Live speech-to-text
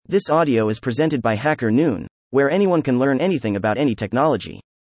This audio is presented by Hacker Noon, where anyone can learn anything about any technology.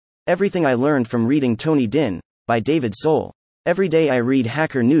 Everything I learned from reading Tony Dinh, by David Soul. Every day I read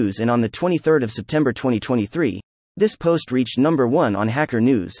Hacker News, and on the 23rd of September 2023, this post reached number 1 on Hacker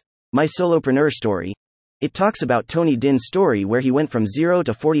News, my solopreneur story. It talks about Tony Dinh's story where he went from $0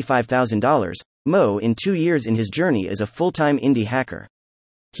 to $45,000 in 2 years in his journey as a full-time indie hacker.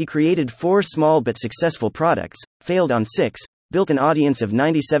 He created 4 small but successful products, failed on 6, built an audience of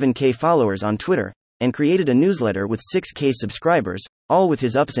 97K followers on Twitter, and created a newsletter with 6K subscribers, all with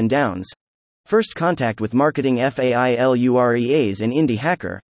his ups and downs. First contact with marketing failures and indie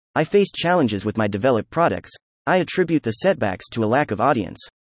hacker. I faced challenges with my developed products. I attribute the setbacks to a lack of audience.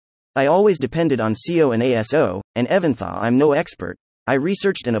 I always depended on SEO and ASO, and even though I'm no expert, I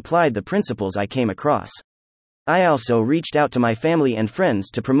researched and applied the principles I came across. I also reached out to my family and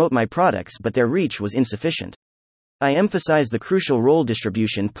friends to promote my products, but their reach was insufficient. I emphasize the crucial role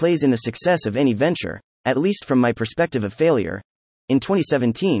distribution plays in the success of any venture, at least from my perspective of failure. In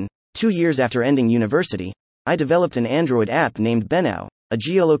 2017, 2 years after ending university, I developed an Android app named Bennow, a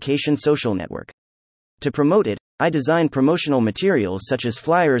geolocation social network. To promote it, I designed promotional materials such as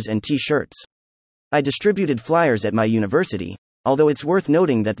flyers and t-shirts. I distributed flyers at my university, although it's worth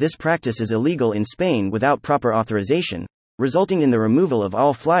noting that this practice is illegal in Spain without proper authorization, resulting in the removal of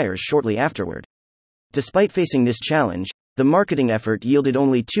all flyers shortly afterward. Despite facing this challenge, the marketing effort yielded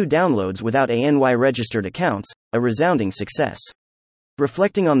only 2 downloads without ANY registered accounts, a resounding success.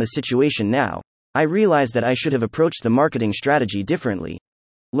 Reflecting on the situation now, I realize that I should have approached the marketing strategy differently.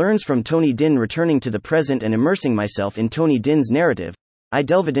 Learns from Tony Dinh. Returning to the present and immersing myself in Tony Dinh's narrative, I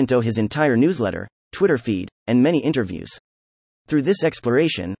delved into his entire newsletter, Twitter feed, and many interviews. Through this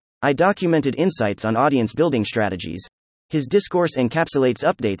exploration, I documented insights on audience building strategies. His discourse encapsulates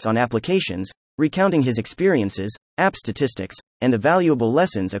updates on applications, recounting his experiences, app statistics, and the valuable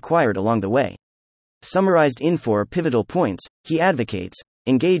lessons acquired along the way. Summarized in 4 pivotal points, he advocates: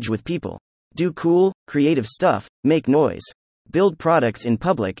 engage with people, do cool, creative stuff, make noise, build products in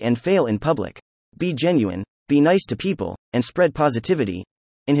public and fail in public, be genuine, be nice to people, and spread positivity.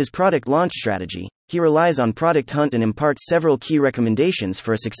 In his product launch strategy, he relies on Product Hunt and imparts several key recommendations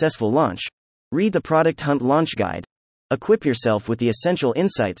for a successful launch. Read the Product Hunt Launch Guide. Equip yourself with the essential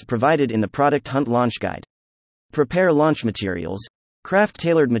insights provided in the Product Hunt Launch Guide. Prepare launch materials. Craft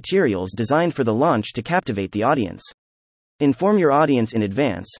tailored materials designed for the launch to captivate the audience. Inform your audience in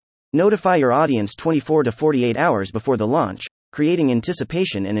advance. Notify your audience 24 to 48 hours before the launch, creating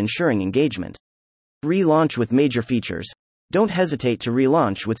anticipation and ensuring engagement. Relaunch with major features. Don't hesitate to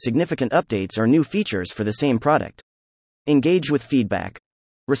relaunch with significant updates or new features for the same product. Engage with feedback.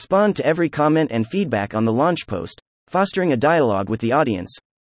 Respond to every comment and feedback on the launch post, fostering a dialogue with the audience.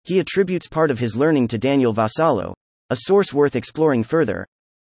 He attributes part of his learning to Daniel Vassallo, a source worth exploring further.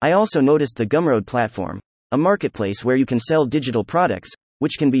 I also noticed the Gumroad platform, a marketplace where you can sell digital products,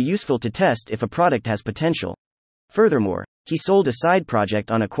 which can be useful to test if a product has potential. Furthermore, he sold a side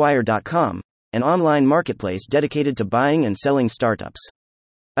project on Acquire.com, an online marketplace dedicated to buying and selling startups.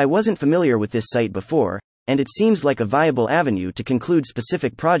 I wasn't familiar with this site before, and it seems like a viable avenue to conclude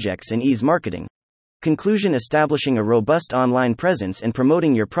specific projects and ease marketing. Conclusion: establishing a robust online presence and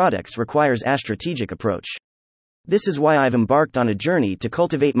promoting your products requires a strategic approach. This is why I've embarked on a journey to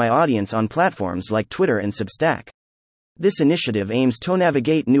cultivate my audience on platforms like Twitter and Substack. This initiative aims to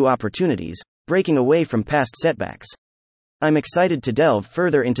navigate new opportunities, breaking away from past setbacks. I'm excited to delve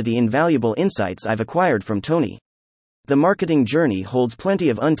further into the invaluable insights I've acquired from Tony. The marketing journey holds plenty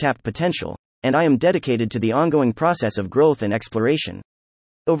of untapped potential, and I am dedicated to the ongoing process of growth and exploration.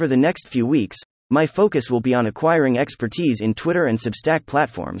 Over the next few weeks, my focus will be on acquiring expertise in Twitter and Substack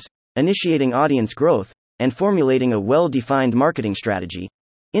platforms, initiating audience growth, and formulating a well-defined marketing strategy.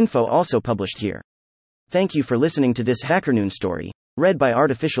 Info also published here. Thank you for listening to this HackerNoon story, read by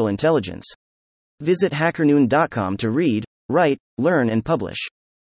Artificial Intelligence. Visit hackernoon.com to read, write, learn, and publish.